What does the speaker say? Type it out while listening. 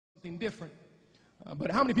something different.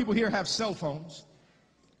 But how many people here have cell phones?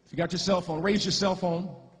 If you got your cell phone, raise your cell phone.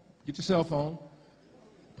 Get your cell phone.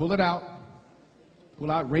 Pull it out.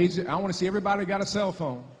 Pull out, raise it. I want to see everybody got a cell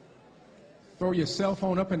phone. Throw your cell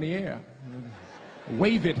phone up in the air.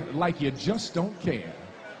 Wave it like you just don't care.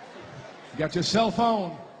 You got your cell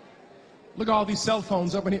phone. Look at all these cell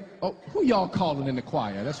phones up in here. Oh, who y'all calling in the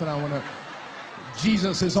choir? That's what I want to.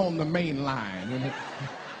 Jesus is on the main line.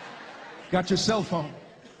 Got your cell phone.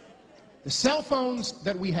 The cell phones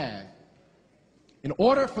that we have, in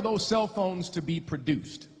order for those cell phones to be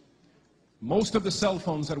produced, most of the cell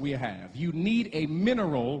phones that we have, you need a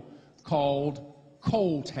mineral called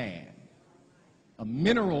coltan. A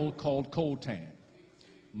mineral called coltan.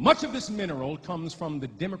 Much of this mineral comes from the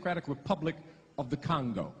Democratic Republic of the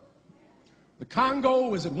Congo. The Congo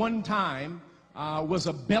was at one time was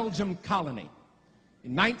a Belgian colony.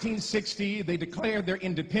 In 1960, they declared their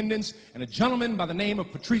independence, and a gentleman by the name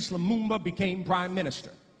of Patrice Lumumba became prime minister.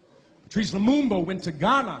 Patrice Lumumba went to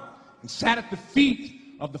Ghana and sat at the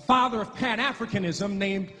feet of the father of Pan-Africanism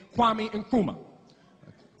named Kwame Nkrumah.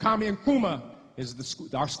 Kwame Nkrumah is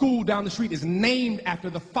our school down the street is named after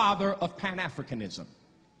the father of Pan-Africanism.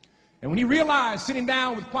 And when he realized, sitting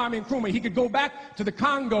down with Kwame Nkrumah, he could go back to the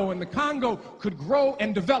Congo, and the Congo could grow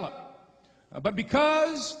and develop. But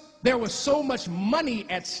because there was so much money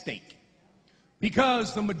at stake,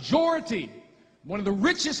 because the majority, one of the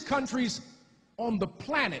richest countries on the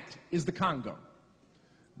planet is the Congo.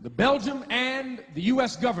 The Belgium and the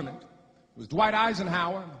U.S. government, it was Dwight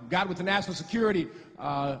Eisenhower, got with the National Security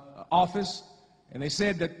Office, and they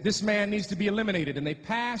said that this man needs to be eliminated, and they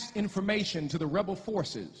passed information to the rebel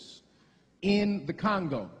forces in the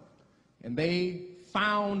Congo, and they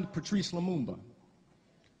found Patrice Lumumba,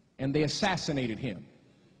 and they assassinated him.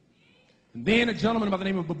 And then a gentleman by the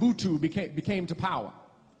name of Mobutu became to power,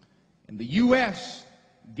 and the U.S.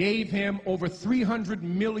 gave him over $300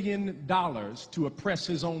 million to oppress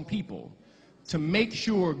his own people, to make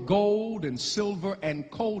sure gold and silver and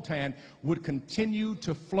coltan would continue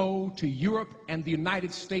to flow to Europe and the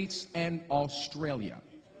United States and Australia.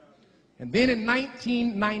 And then in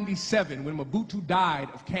 1997, when Mobutu died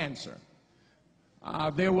of cancer,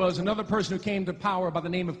 there was another person who came to power by the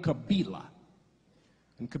name of Kabila.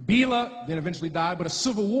 And Kabila then eventually died, but a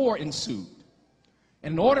civil war ensued.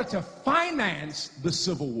 And in order to finance the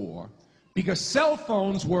civil war, because cell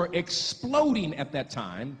phones were exploding at that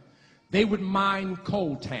time, they would mine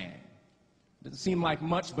coltan. Doesn't seem like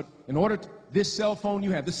much, but in order to, this cell phone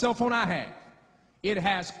you have, the cell phone I have, it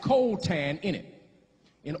has coltan in it.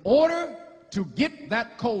 In order to get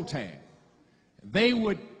that coltan, they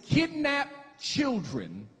would kidnap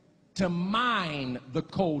children to mine the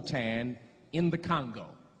coltan in the Congo.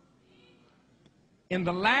 In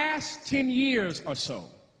the last 10 years or so,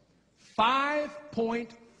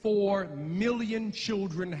 5.4 million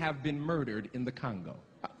children have been murdered in the Congo.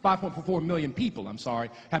 5.4 million people, I'm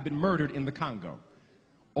sorry, have been murdered in the Congo.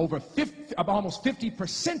 Almost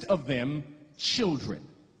 50% of them children.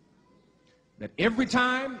 That every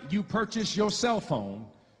time you purchase your cell phone,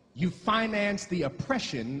 you finance the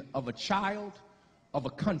oppression of a child, of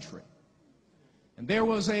a country. And there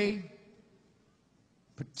was a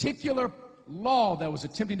particular law that was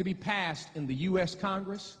attempting to be passed in the U.S.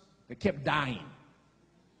 Congress that kept dying.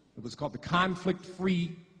 It was called the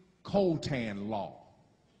Conflict-Free Coltan Law.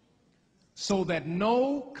 So that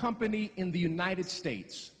no company in the United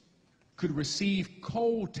States could receive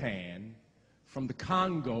coltan from the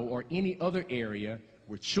Congo or any other area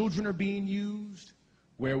where children are being used,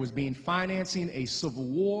 where it was being financing a civil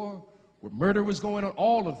war, where murder was going on,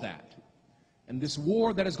 all of that. And this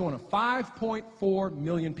war that is going on, 5.4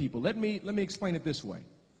 million people. Let me explain it this way.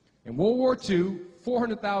 In World War II,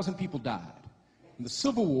 400,000 people died. In the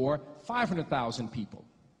Civil War, 500,000 people.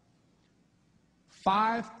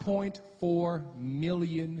 5.4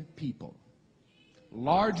 million people.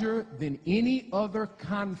 Larger than any other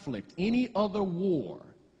conflict, any other war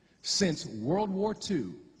since World War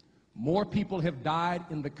II. More people have died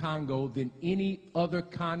in the Congo than any other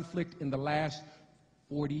conflict in the last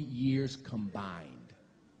 40 years combined.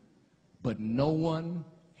 But no one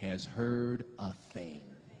has heard a thing,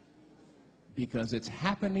 because it's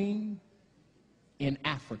happening in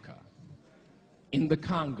Africa, in the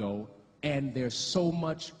Congo, and there's so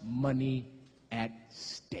much money at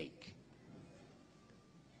stake.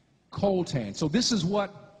 Coltan. So this is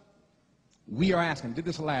what we are asking. I did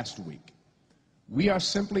this last week. We are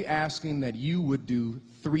simply asking that you would do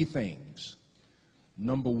three things.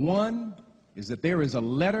 Number one is that there is a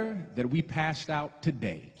letter that we passed out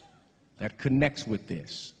today that connects with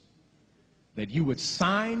this. That you would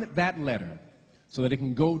sign that letter so that it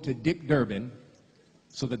can go to Dick Durbin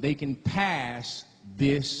so that they can pass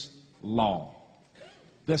this law.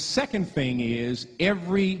 The second thing is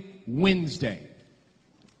every Wednesday,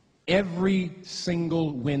 every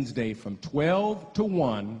single Wednesday from 12 to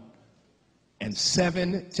 1 and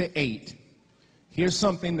 7 to 8, here's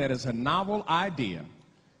something that is a novel idea.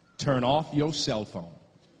 Turn off your cell phone.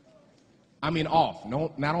 I mean off,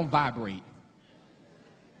 no, not on vibrate.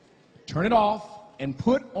 Turn it off and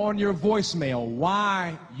put on your voicemail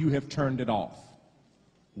why you have turned it off.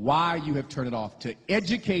 Why you have turned it off, to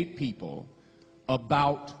educate people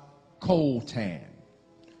about coltan.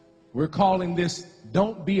 We're calling this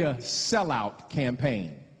Don't Be a Sellout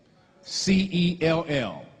campaign.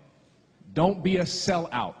 C-E-L-L. Don't be a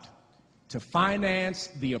sellout, to finance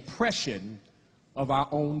the oppression of our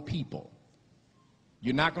own people.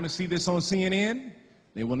 You're not going to see this on CNN.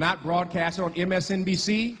 They will not broadcast it on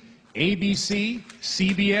MSNBC, ABC,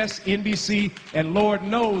 CBS, NBC, and Lord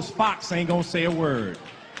knows Fox ain't going to say a word.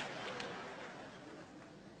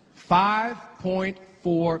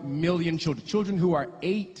 5.4 million children, children who are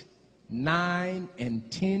 8, 9, and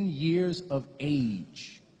 10 years of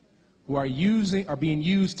age, who are being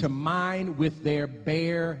used to mine with their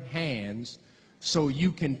bare hands so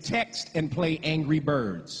you can text and play Angry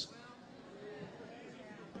Birds.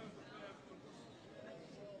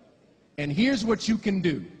 And here's what you can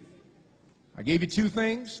do. I gave you 2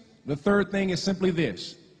 things. The third thing is simply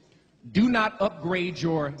this. Do not upgrade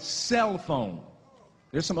your cell phone.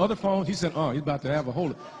 There's some other phones. He said, oh, he's about to have a whole...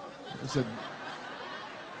 He said,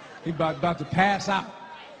 he's about to pass out.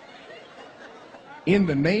 In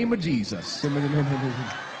the name of Jesus.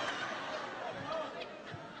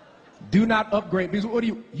 Do not upgrade. Because what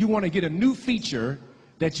do you want to get a new feature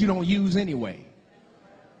that you don't use anyway.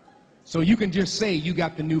 So you can just say you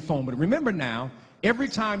got the new phone. But remember now, every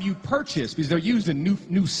time you purchase, because they're using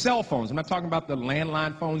new cell phones. I'm not talking about the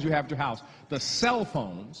landline phones you have at your house. The cell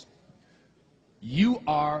phones, you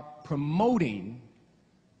are promoting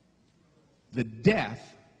the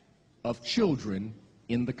death of children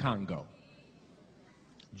in the Congo.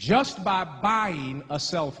 Just by buying a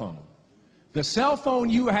cell phone. The cell phone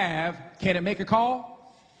you have, can it make a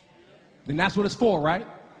call? Then that's what it's for, right?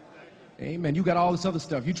 Amen. You got all this other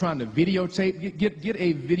stuff. You're trying to videotape. Get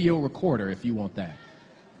a video recorder if you want that.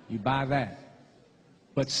 You buy that.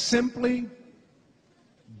 But simply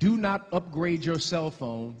do not upgrade your cell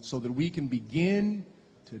phone so that we can begin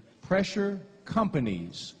to pressure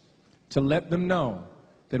companies to let them know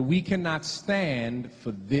that we cannot stand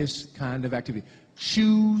for this kind of activity.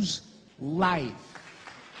 Choose life.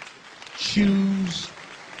 Choose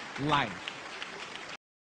life.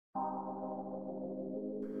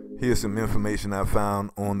 Here's some information I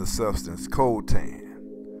found on the substance coltan.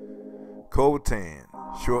 Coltan,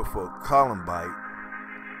 short for columbite,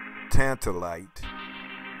 tantalite,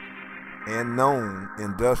 and known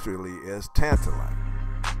industrially as tantalite,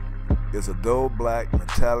 is a dull black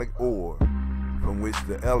metallic ore from which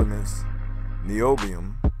the elements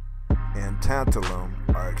niobium and tantalum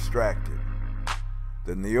are extracted.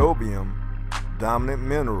 The niobium dominant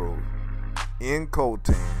mineral in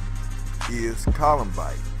coltan is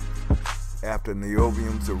columbite, after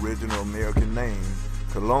niobium's original American name,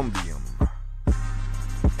 columbium,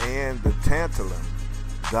 and the tantalum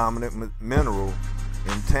dominant mineral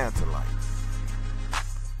in tantalite.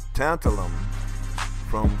 Tantalum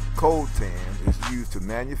from coltan is used to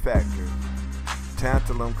manufacture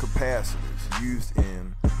tantalum capacitors used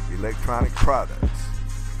in electronic products.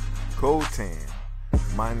 Coltan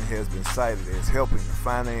mining has been cited as helping to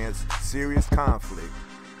finance serious conflict,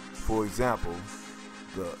 for example,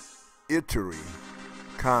 the Ituri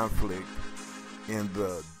conflict in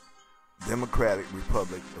the Democratic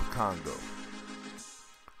Republic of Congo.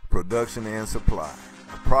 Production and supply.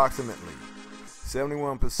 Approximately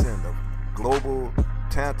 71% of global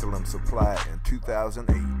tantalum supply in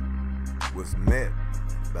 2008 was met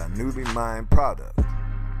by newly mined product,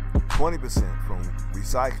 20% from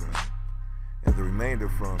recycling, and the remainder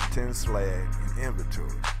from tin slag and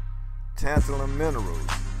inventory. Tantalum minerals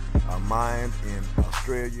are mined in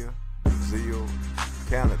Australia, Brazil,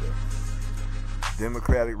 Canada,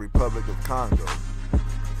 Democratic Republic of Congo,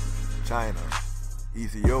 China,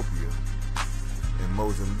 Ethiopia, and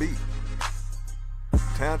Mozambique.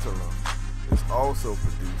 Tantalum is also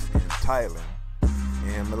produced in Thailand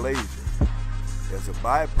and Malaysia as a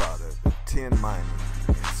byproduct of tin mining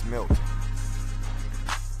and smelting.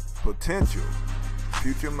 Potential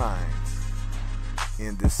future mines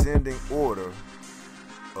in descending order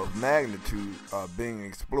of magnitude are being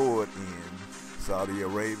explored in Saudi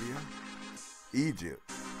Arabia, Egypt,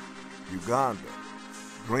 Uganda,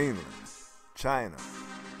 Greenland, China,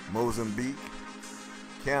 Mozambique,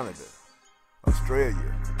 Canada,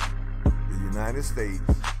 Australia, the United States,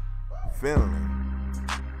 Finland,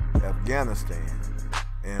 Afghanistan,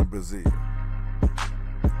 and Brazil.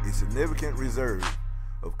 A significant reserve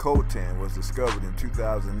of coltan was discovered in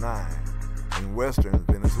 2009 in western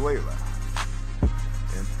Venezuela.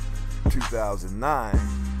 In 2009,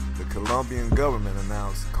 the Colombian government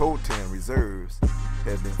announced coltan reserves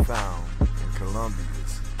had been found in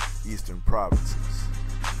Colombia's eastern provinces.